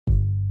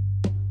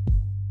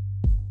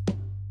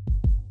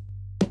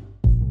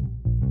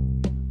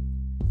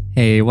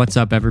Hey, what's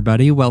up,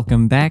 everybody?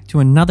 Welcome back to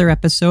another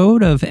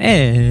episode of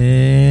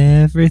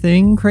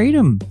Everything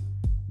Kratom,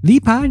 the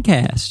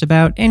podcast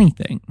about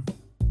anything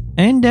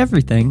and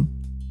everything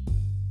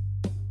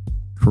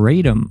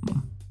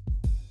Kratom.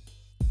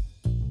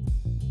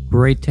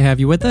 Great to have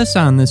you with us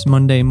on this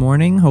Monday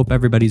morning. Hope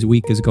everybody's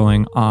week is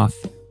going off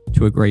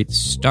to a great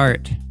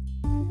start.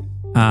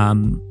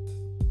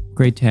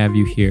 Great to have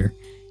you here.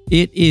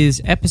 It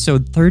is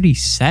episode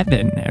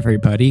 37,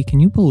 everybody. Can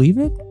you believe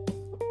it?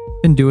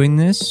 Been doing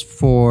this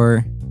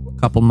for a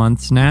couple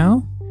months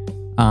now,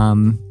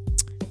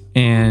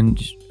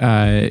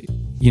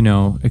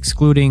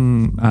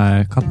 excluding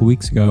a couple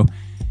weeks ago,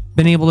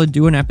 been able to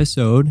do an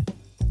episode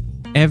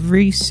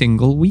every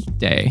single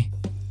weekday,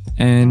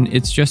 and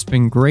it's just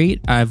been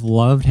great. I've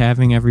loved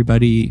having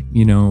everybody,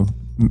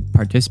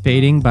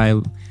 participating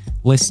by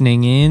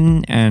listening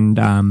in,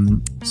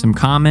 and some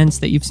comments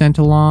that you've sent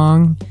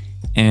along,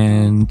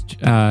 and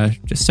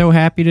just so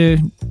happy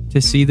to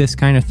see this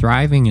kind of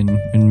thriving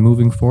and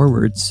moving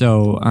forward.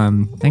 So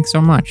thanks so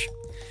much.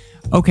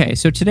 Okay,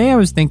 so today I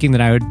was thinking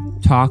that I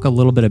would talk a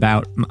little bit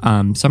about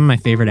some of my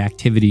favorite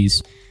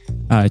activities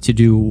to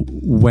do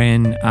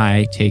when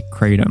I take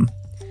Kratom.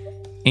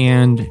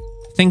 And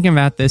thinking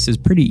about this is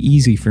pretty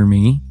easy for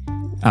me.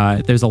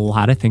 There's a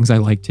lot of things I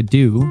like to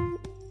do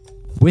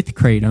with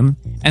Kratom,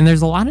 and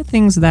there's a lot of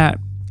things that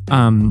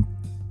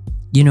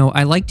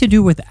I like to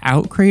do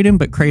without Kratom,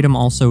 but Kratom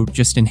also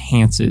just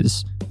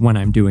enhances when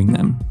I'm doing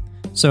them.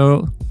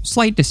 So,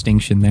 slight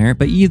distinction there,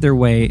 but either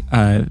way,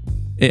 I'm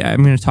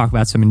going to talk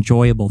about some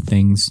enjoyable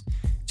things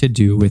to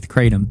do with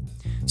Kratom.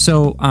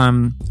 So,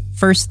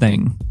 first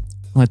thing,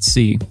 let's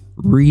see,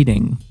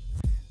 reading.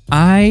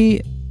 I'm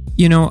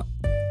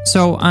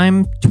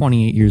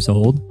 28 years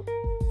old,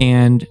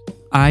 and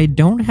I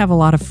don't have a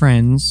lot of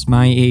friends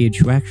my age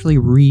who actually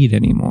read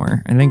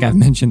anymore. I think I've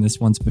mentioned this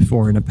once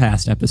before in a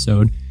past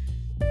episode.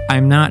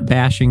 I'm not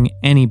bashing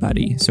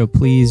anybody, so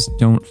please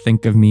don't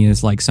think of me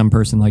as like some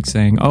person like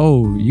saying,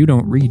 oh, you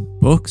don't read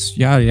books,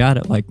 yada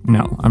yada. Like,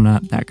 no, I'm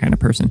not that kind of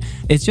person.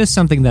 It's just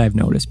something that I've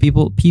noticed.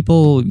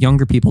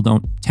 Younger people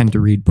don't tend to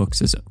read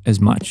books as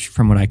much,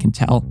 from what I can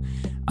tell.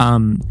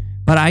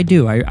 But I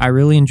do. I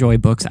really enjoy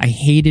books. I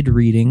hated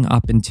reading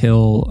up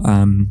until,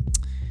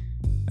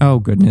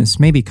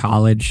 maybe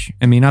college.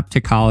 Up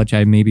to college,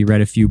 I maybe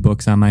read a few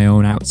books on my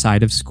own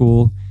outside of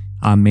school.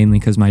 Mainly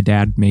because my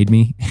dad made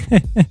me,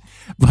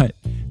 but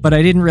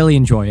I didn't really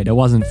enjoy it. It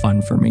wasn't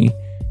fun for me.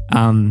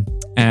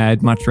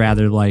 I'd much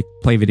rather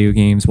play video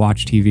games,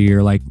 watch TV,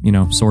 or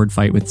sword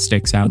fight with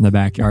sticks out in the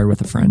backyard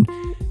with a friend.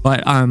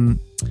 But I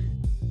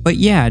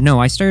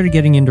started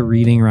getting into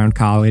reading around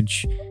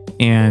college,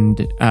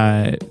 and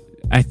I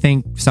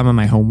think some of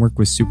my homework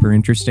was super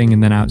interesting.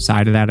 And then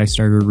outside of that, I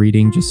started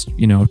reading, just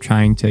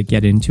trying to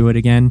get into it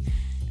again.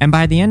 And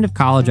by the end of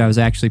college, I was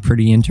actually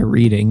pretty into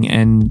reading.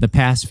 And the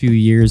past few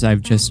years,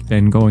 I've just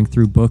been going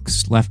through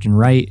books left and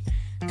right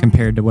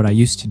compared to what I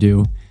used to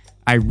do.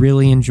 I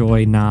really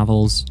enjoy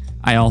novels.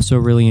 I also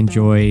really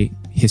enjoy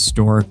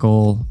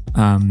historical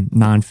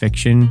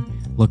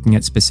nonfiction, looking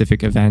at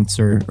specific events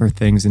or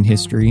things in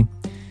history.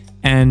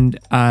 And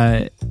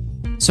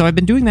so I've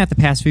been doing that the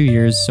past few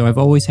years. So I've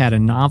always had a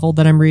novel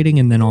that I'm reading,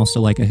 and then also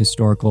like a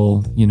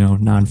historical,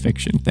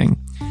 nonfiction thing.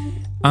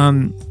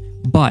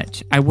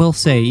 But I will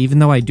say, even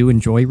though I do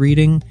enjoy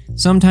reading,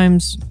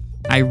 sometimes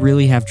I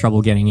really have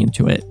trouble getting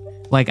into it.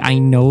 I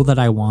know that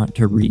I want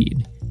to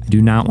read. I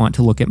do not want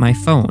to look at my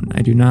phone.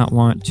 I do not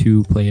want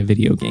to play a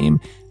video game.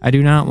 I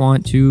do not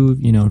want to,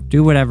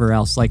 do whatever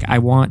else. I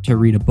want to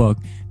read a book,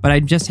 but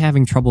I'm just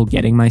having trouble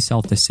getting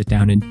myself to sit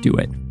down and do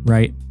it,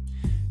 right?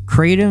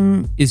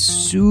 Kratom is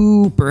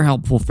super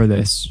helpful for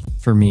this,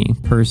 for me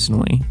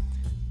personally.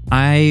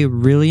 I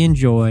really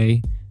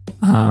enjoy...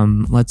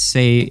 let's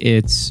say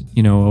it's,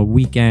 a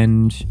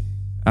weekend,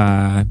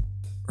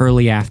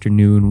 early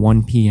afternoon,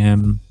 1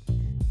 p.m.,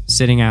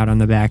 sitting out on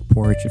the back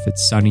porch if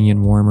it's sunny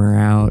and warmer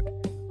out,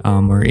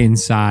 or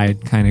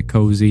inside, kind of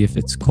cozy if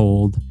it's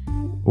cold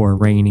or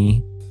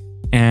rainy.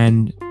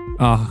 And,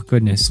 oh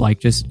goodness,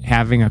 just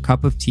having a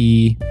cup of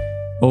tea,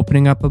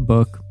 opening up a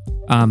book,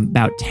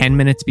 about 10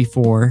 minutes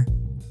before,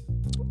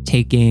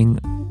 taking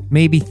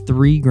maybe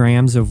 3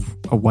 grams of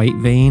a white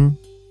vein,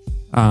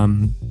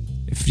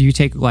 if you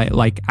take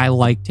I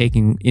like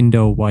taking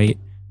Indo White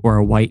or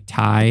a white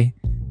Thai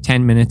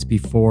 10 minutes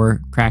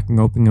before cracking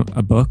open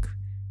a book,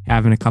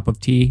 having a cup of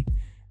tea.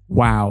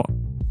 Wow.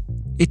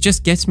 It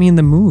just gets me in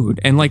the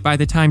mood. And by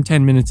the time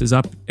 10 minutes is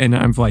up and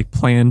I'm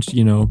planned,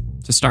 to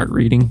start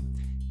reading,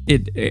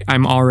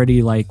 I'm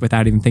already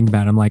without even thinking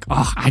about it, I'm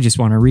I just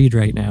want to read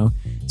right now.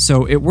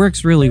 So it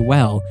works really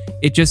well.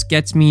 It just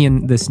gets me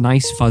in this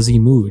nice fuzzy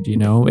mood,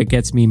 it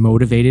gets me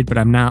motivated, but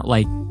I'm not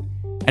I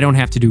don't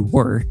have to do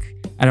work.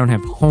 I don't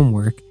have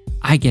homework.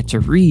 I get to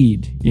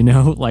read,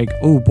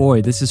 oh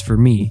boy, this is for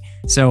me.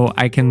 So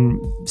I can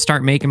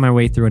start making my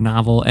way through a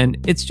novel, and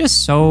it's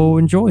just so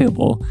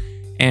enjoyable.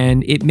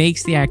 And it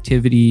makes the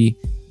activity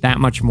that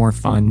much more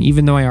fun.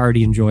 Even though I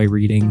already enjoy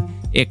reading,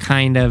 it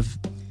kind of,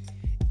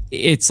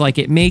 it's like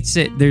it makes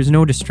it, there's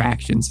no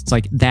distractions. It's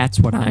like that's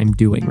what I'm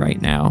doing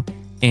right now.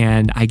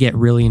 And I get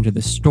really into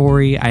the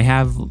story. I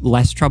have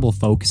less trouble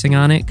focusing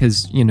on it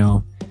because, you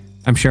know,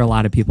 I'm sure a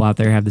lot of people out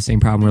there have the same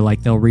problem where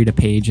like they'll read a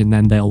page and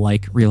then they'll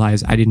like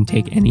realize I didn't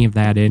take any of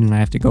that in and I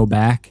have to go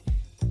back.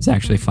 It's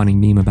actually a funny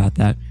meme about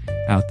that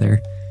out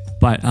there.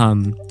 But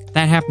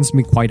that happens to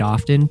me quite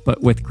often.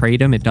 But with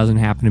Kratom, it doesn't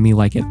happen to me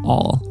like at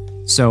all.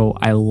 So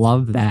I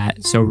love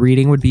that. So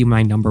reading would be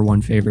my number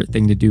one favorite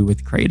thing to do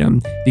with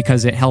Kratom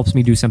because it helps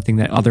me do something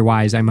that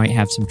otherwise I might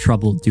have some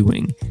trouble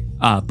doing.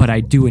 But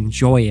I do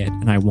enjoy it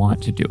and I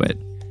want to do it.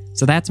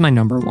 So that's my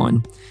number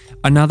one.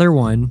 Another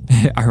one,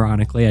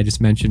 ironically, I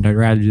just mentioned I'd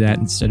rather do that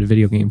instead of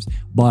video games.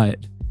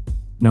 But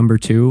number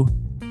two,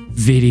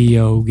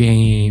 video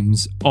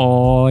games.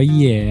 Oh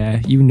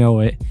yeah, you know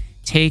it.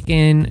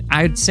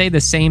 I'd say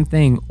the same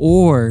thing.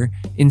 Or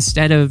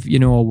instead of, you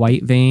know, a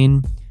white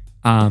vein,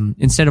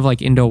 instead of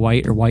like Indo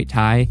white or white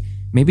tie,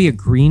 maybe a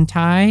green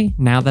tie.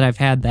 Now that I've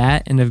had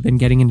that and I've been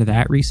getting into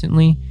that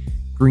recently,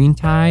 green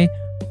tie,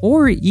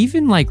 or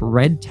even like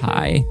red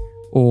tie,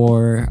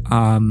 or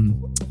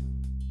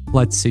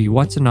let's see,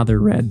 what's another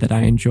red that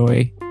I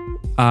enjoy?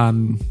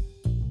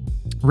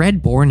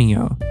 Red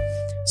Borneo,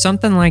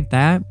 something like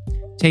that.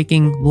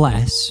 Taking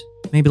less,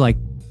 maybe like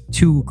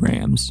 2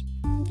 grams,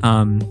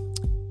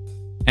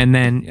 and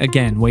then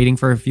again waiting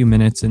for a few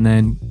minutes and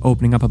then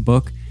opening up a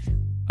book.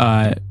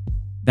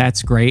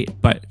 That's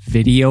great, but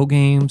video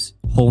games,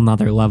 whole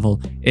nother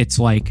level. It's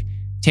like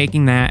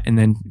taking that and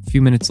then a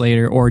few minutes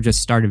later, or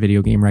just start a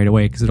video game right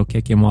away because it'll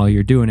kick in while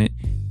you're doing it.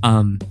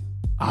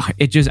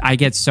 I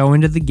get so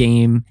into the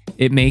game.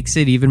 It makes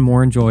it even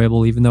more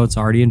enjoyable, even though it's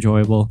already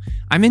enjoyable.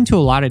 I'm into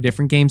a lot of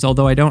different games,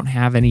 although I don't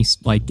have any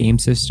like game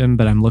system,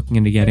 but I'm looking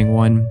into getting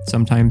one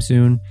sometime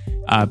soon.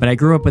 But I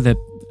grew up with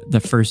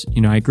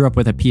I grew up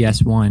with a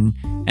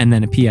PS1 and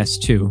then a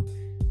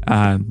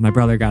PS2. My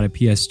brother got a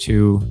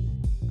PS2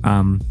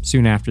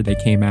 soon after they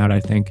came out, I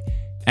think.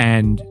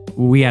 And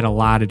we had a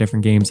lot of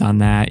different games on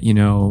that, you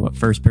know,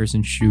 first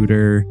person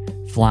shooter,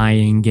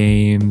 flying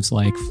games,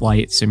 like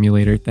flight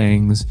simulator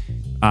things,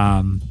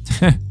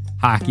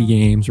 hockey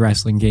games,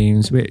 wrestling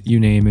games, you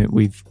name it,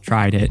 we've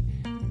tried it.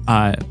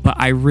 But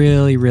I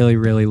really, really,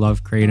 really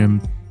love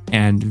Kratom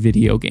and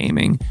video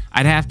gaming.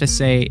 I'd have to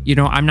say, you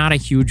know, I'm not a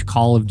huge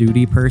Call of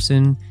Duty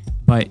person,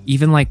 but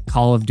even like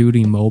Call of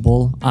Duty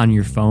mobile on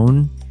your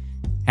phone,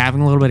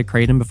 having a little bit of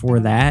Kratom before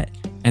that,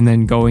 and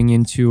then going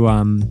into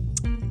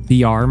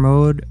VR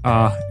mode,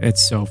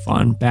 it's so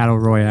fun. Battle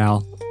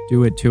Royale,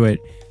 do it to it.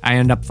 I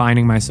end up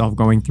finding myself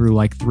going through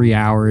like 3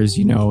 hours,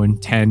 you know, in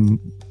 10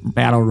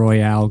 Battle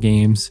Royale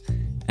games.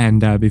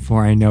 And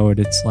before I know it,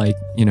 it's like,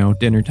 you know,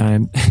 dinner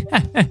time.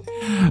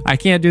 I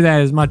can't do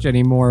that as much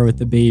anymore with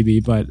the baby,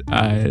 but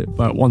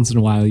once in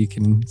a while you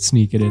can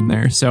sneak it in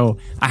there. So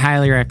I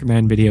highly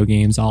recommend video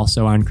games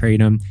also on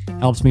Kratom.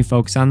 Helps me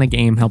focus on the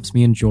game, helps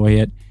me enjoy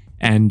it.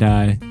 And,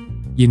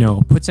 you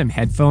know, put some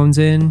headphones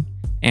in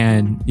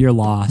and you're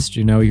lost,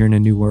 you know, you're in a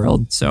new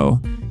world.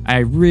 So I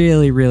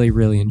really, really,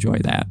 really enjoy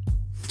that.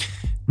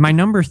 My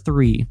number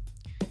 3,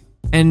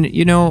 and,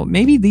 you know,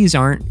 maybe these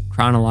aren't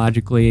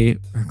chronologically,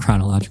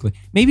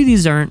 maybe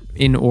these aren't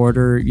in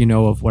order, you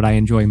know, of what I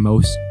enjoy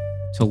most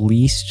to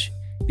least,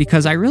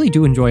 because I really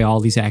do enjoy all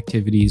these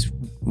activities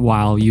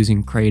while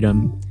using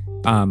Kratom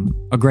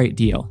a great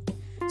deal.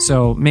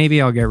 So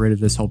maybe I'll get rid of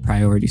this whole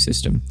priority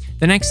system.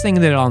 The next thing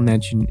that I'll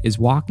mention is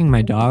walking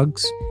my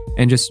dogs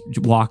and just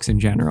walks in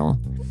general.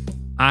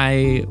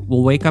 I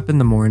will wake up in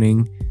the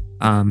morning,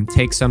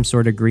 take some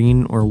sort of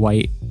green or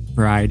white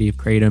variety of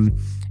Kratom,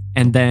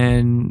 and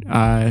then,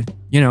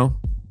 you know,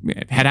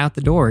 head out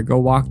the door, go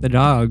walk the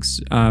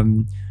dogs.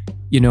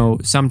 You know,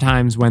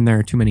 sometimes when there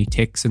are too many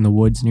ticks in the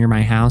woods near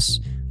my house,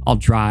 I'll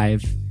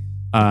drive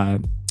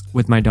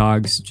with my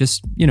dogs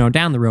just, you know,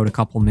 down the road a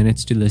couple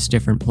minutes to this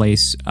different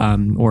place,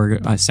 or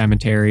a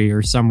cemetery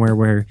or somewhere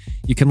where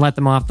you can let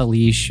them off the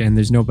leash and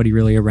there's nobody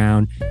really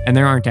around. And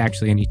there aren't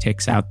actually any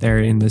ticks out there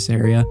in this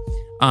area.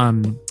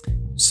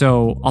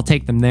 So I'll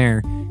take them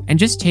there and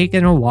just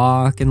taking a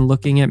walk and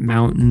looking at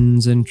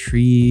mountains and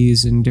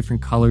trees and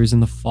different colors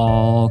in the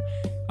fall.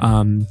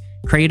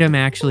 Kratom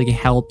actually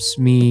helps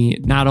me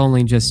not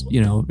only just,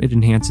 you know, it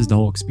enhances the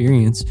whole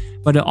experience,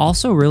 but it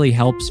also really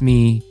helps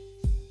me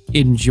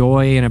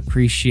enjoy and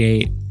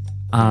appreciate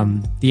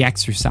the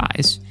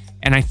exercise.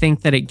 And I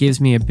think that it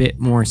gives me a bit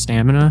more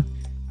stamina.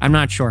 I'm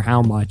not sure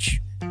how much.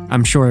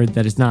 I'm sure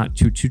that it's not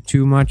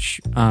too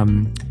much.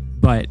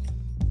 But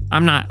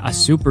I'm not a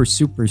super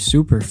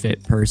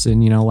fit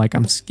person, you know, like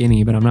I'm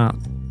skinny, but I'm not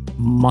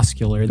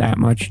muscular that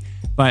much.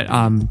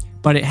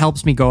 But it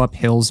helps me go up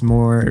hills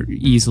more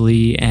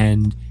easily,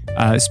 and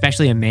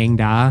especially a Mang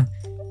Da.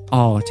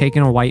 Oh,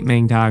 taking a white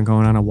Mang Da and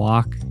going on a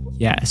walk.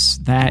 Yes,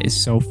 that is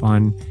so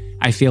fun.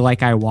 I feel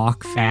like I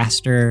walk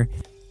faster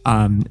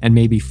and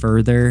maybe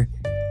further.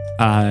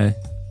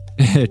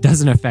 It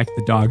doesn't affect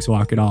the dog's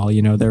walk at all.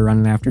 You know, they're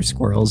running after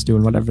squirrels,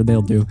 doing whatever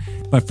they'll do.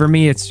 But for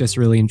me, it's just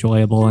really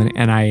enjoyable.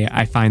 And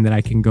I find that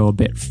I can go a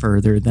bit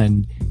further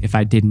than if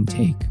I didn't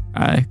take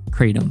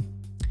Kratom.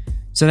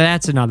 So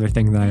that's another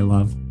thing that I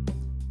love.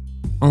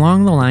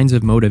 Along the lines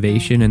of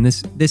motivation, and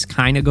this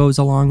kind of goes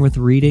along with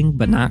reading,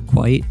 but not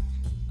quite.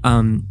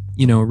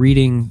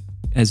 Reading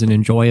as an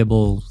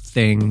enjoyable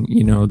thing,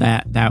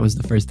 that was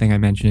the first thing I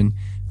mentioned.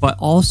 But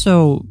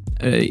also,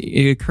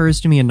 it occurs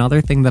to me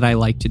another thing that I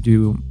like to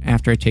do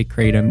after I take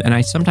Kratom, and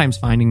I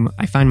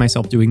find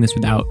myself doing this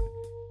without,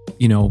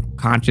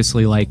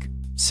 consciously like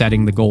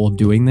setting the goal of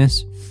doing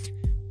this.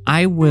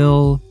 I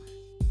will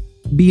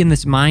be in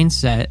this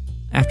mindset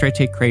after I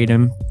take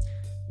Kratom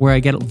where I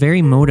get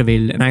very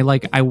motivated, and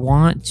I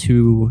want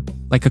to,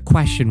 like, a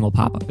question will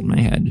pop up in my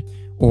head,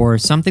 or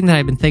something that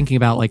I've been thinking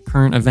about, like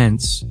current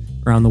events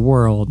around the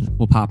world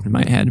will pop in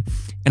my head,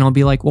 and I'll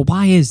be like, well,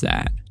 why is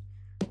that?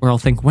 Or I'll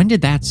think, when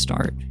did that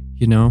start?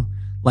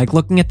 Like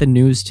looking at the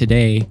news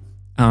today,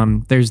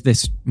 there's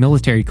this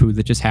military coup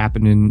that just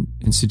happened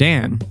in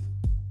Sudan.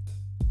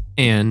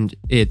 And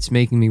it's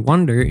making me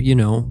wonder,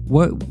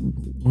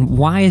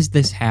 why is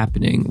this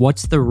happening?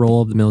 What's the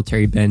role of the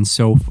military been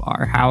so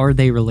far? How are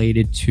they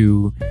related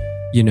to,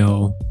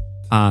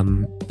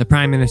 the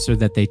prime minister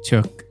that they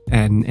took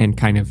and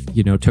kind of,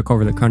 took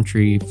over the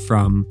country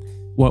from?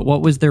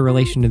 What was their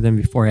relation to them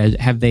before?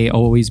 Have they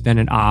always been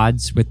at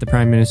odds with the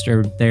prime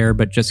minister there,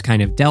 but just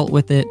kind of dealt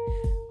with it?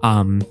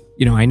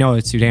 I know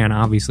that Sudan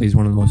obviously is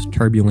one of the most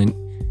turbulent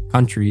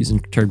countries and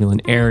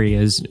turbulent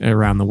areas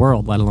around the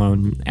world, let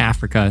alone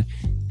Africa.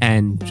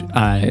 And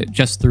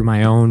just through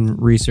my own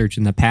research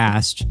in the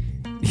past,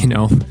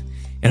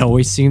 it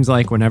always seems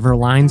like whenever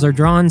lines are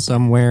drawn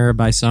somewhere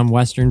by some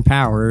Western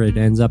power, it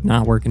ends up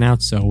not working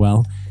out so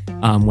well,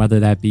 whether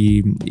that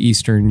be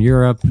Eastern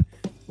Europe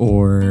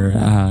or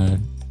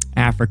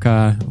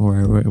Africa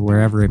or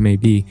wherever it may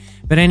be.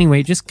 But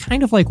anyway, just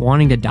kind of like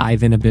wanting to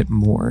dive in a bit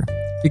more.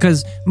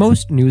 Because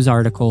most news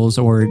articles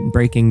or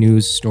breaking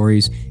news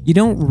stories, you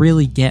don't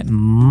really get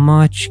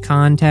much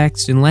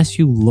context unless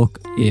you look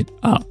it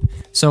up.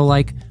 So,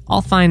 like,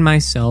 I'll find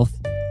myself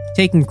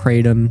taking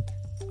Kratom,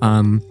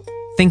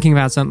 thinking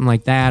about something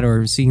like that,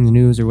 or seeing the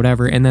news or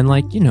whatever, and then,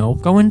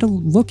 going to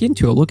look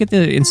into it. Look at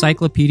the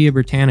Encyclopedia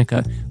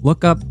Britannica.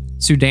 Look up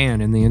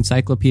Sudan in the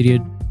Encyclopedia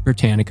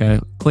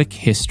Britannica. Click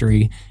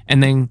history,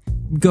 and then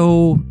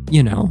go,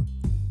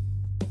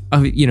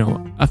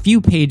 a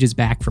few pages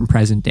back from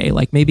present day,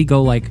 like maybe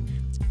go like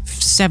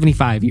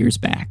 75 years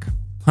back,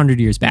 100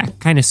 years back,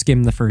 kind of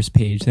skim the first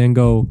page, then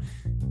go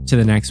to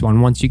the next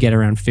one. Once you get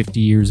around 50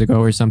 years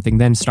ago or something,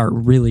 then start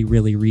really,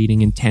 really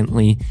reading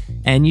intently.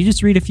 And you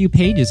just read a few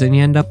pages and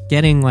you end up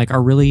getting like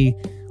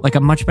a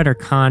much better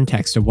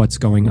context of what's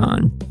going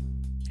on.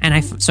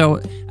 And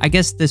so I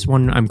guess this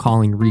one I'm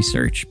calling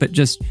research, but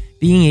just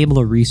being able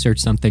to research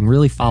something,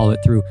 really follow it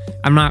through.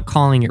 I'm not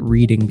calling it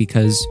reading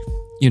because,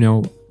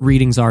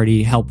 reading's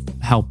already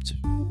helped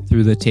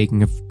through the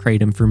taking of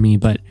Kratom for me,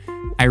 but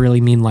I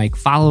really mean like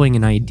following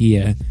an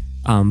idea,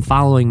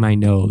 following my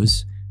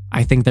nose.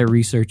 I think that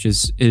research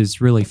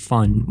is really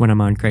fun when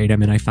I'm on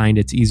Kratom, and I find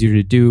it's easier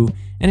to do,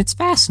 and it's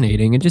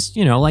fascinating, and just,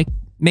 like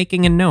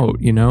making a note,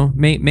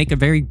 make a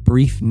very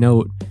brief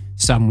note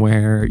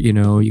somewhere,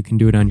 you can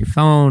do it on your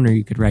phone, or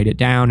you could write it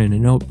down in a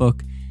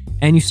notebook,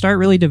 and you start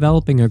really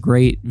developing a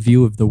great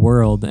view of the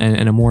world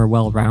and a more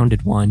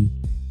well-rounded one.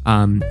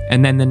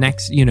 And then the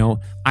next,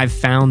 I've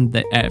found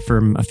that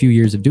from a few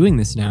years of doing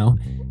this now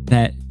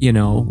that,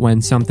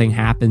 when something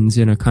happens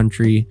in a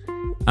country,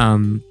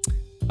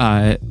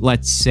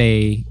 let's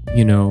say,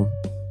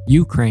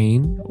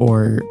 Ukraine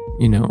or,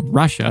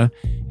 Russia,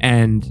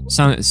 and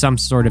some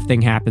sort of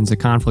thing happens, a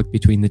conflict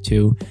between the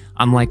two,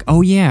 I'm like,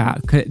 oh yeah,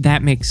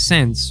 that makes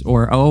sense.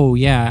 Or, oh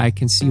yeah, I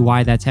can see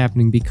why that's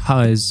happening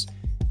because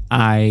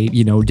I,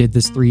 did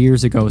this 3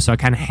 years ago. So I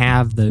kind of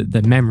have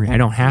the memory. I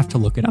don't have to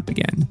look it up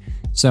again.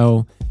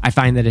 So I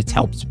find that it's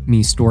helped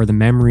me store the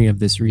memory of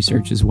this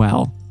research as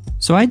well.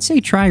 So I'd say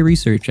try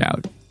research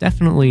out.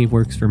 Definitely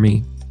works for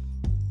me.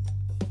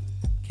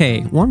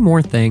 Okay, one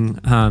more thing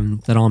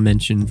that I'll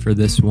mention for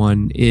this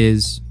one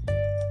is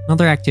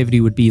another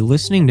activity would be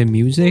listening to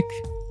music.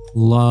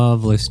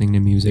 Love listening to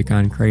music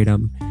on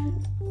Kratom.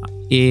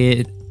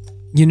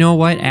 You know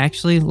what?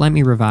 Actually, let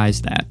me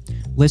revise that.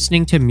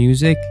 Listening to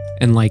music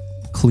and like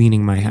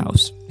cleaning my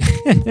house.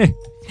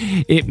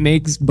 It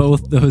makes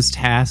both those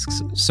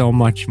tasks so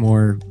much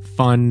more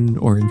fun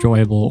or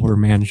enjoyable or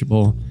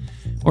manageable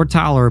or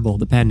tolerable,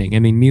 depending. I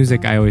mean,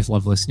 music I always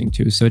love listening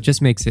to, so it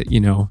just makes it,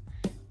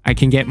 I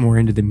can get more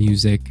into the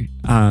music.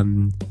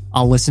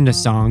 I'll listen to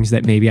songs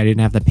that maybe I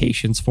didn't have the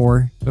patience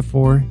for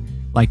before.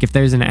 Like if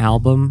there's an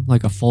album,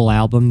 like a full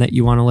album that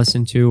you want to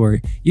listen to,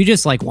 or you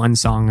just like one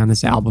song on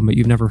this album, but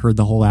you've never heard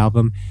the whole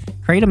album,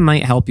 Kratom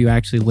might help you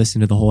actually listen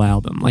to the whole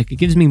album. Like it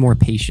gives me more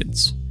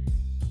patience.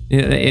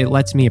 It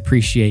lets me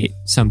appreciate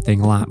something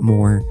a lot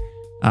more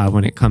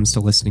when it comes to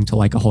listening to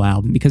like a whole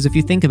album. Because if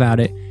you think about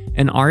it,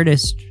 an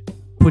artist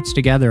puts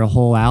together a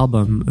whole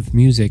album of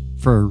music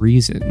for a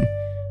reason.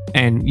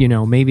 And,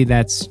 maybe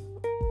that's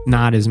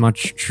not as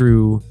much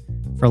true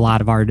for a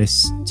lot of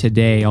artists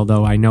today,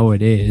 although I know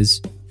it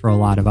is for a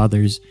lot of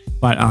others.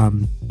 But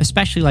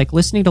especially like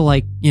listening to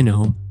like,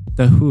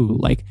 The Who,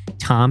 like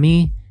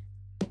Tommy,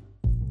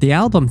 the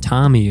album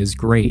Tommy is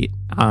great.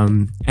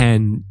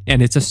 And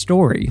it's a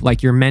story.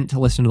 Like, you're meant to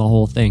listen to the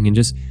whole thing, and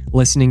just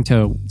listening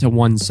to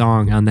one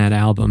song on that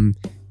album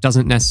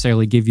doesn't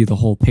necessarily give you the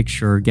whole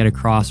picture or get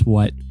across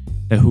what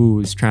the Who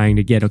is trying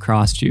to get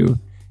across to you.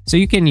 So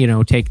you can,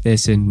 take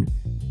this and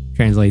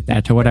translate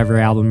that to whatever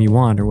album you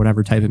want or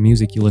whatever type of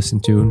music you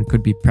listen to. And it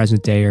could be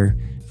present day or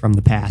from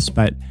the past.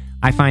 But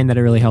I find that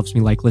it really helps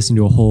me like listen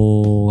to a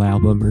whole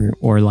album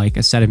or like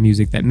a set of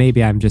music that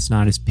maybe I'm just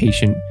not as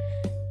patient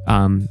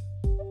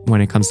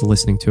when it comes to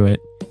listening to it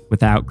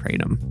without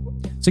Kratom.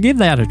 So give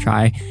that a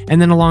try.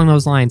 And then along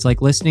those lines,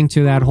 like listening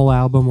to that whole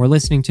album or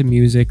listening to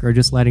music or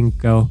just letting it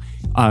go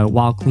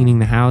while cleaning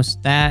the house,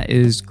 that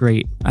is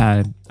great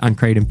on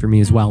Kratom for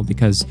me as well,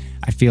 because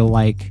I feel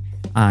like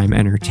I'm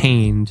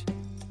entertained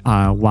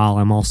while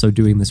I'm also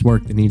doing this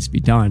work that needs to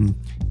be done.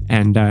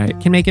 And it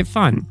can make it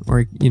fun,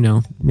 or,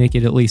 make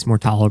it at least more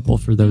tolerable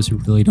for those who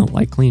really don't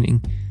like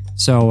cleaning.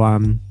 So,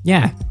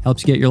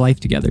 helps you get your life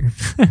together.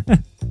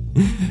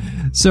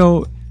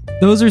 So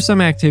those are some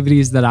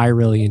activities that I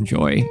really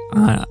enjoy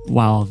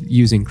while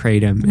using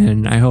Kratom,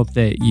 and I hope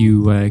that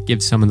you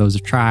give some of those a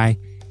try.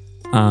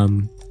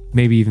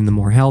 Maybe even the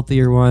more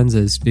healthier ones,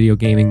 as video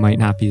gaming might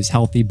not be as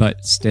healthy,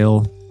 but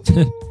still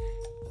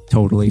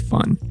totally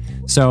fun.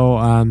 So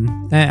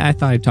I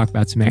thought I'd talk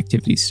about some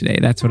activities today.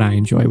 That's what I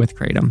enjoy with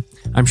Kratom.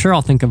 I'm sure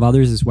I'll think of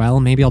others as well.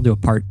 Maybe I'll do a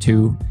part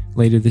 2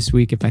 later this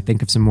week if I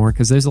think of some more,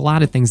 because there's a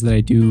lot of things that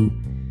I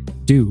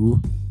do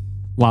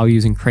while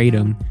using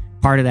Kratom.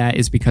 Part of that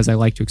is because I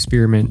like to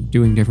experiment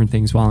doing different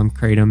things while I'm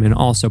Kratom, and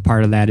also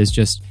part of that is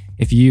just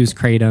if you use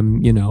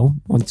Kratom,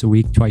 once a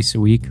week, twice a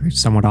week, or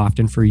somewhat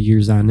often for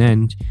years on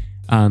end,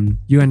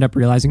 you end up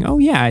realizing, oh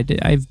yeah,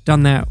 I've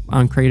done that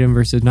on Kratom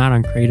versus not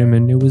on Kratom,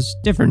 and it was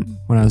different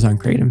when I was on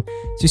Kratom.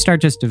 So you start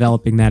just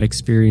developing that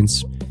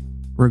experience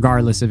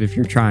regardless of if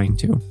you're trying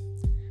to.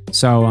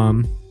 So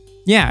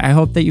I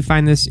hope that you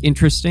find this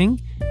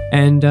interesting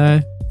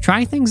and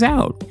try things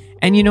out.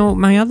 And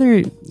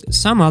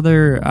some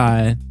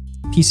other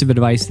piece of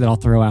advice that I'll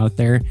throw out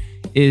there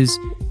is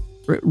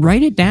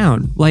write it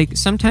down. Like,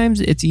 sometimes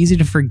it's easy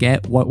to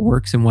forget what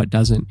works and what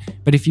doesn't.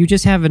 But if you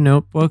just have a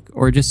notebook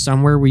or just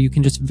somewhere where you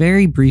can just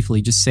very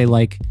briefly just say,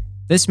 like,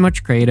 this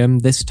much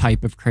Kratom, this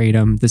type of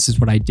Kratom, this is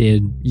what I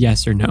did,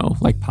 yes or no,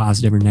 like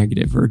positive or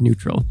negative or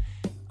neutral.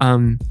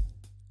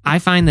 I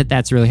find that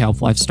that's really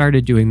helpful. I've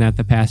started doing that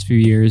the past few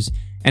years,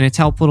 and it's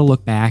helpful to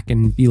look back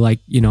and be like,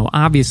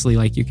 obviously,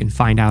 like, you can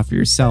find out for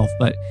yourself,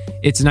 but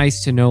it's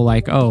nice to know,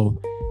 like, oh,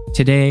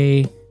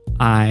 today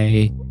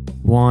I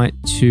want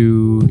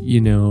to,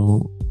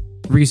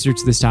 research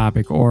this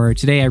topic, or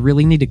today I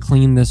really need to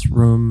clean this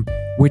room.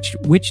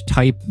 Which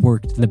type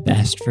worked the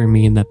best for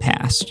me in the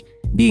past?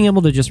 Being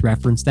able to just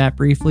reference that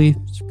briefly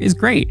is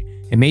great.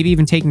 And maybe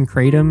even taking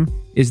Kratom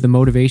is the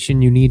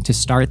motivation you need to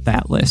start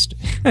that list.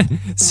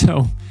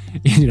 So,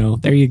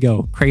 there you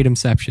go.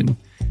 Kratomception.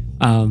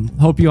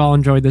 Hope you all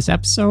enjoyed this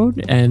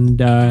episode,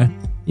 and,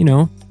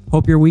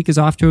 hope your week is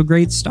off to a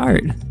great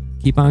start.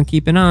 Keep on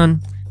keeping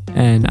on.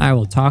 And I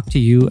will talk to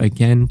you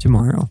again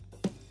tomorrow.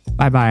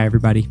 Bye-bye,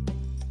 everybody.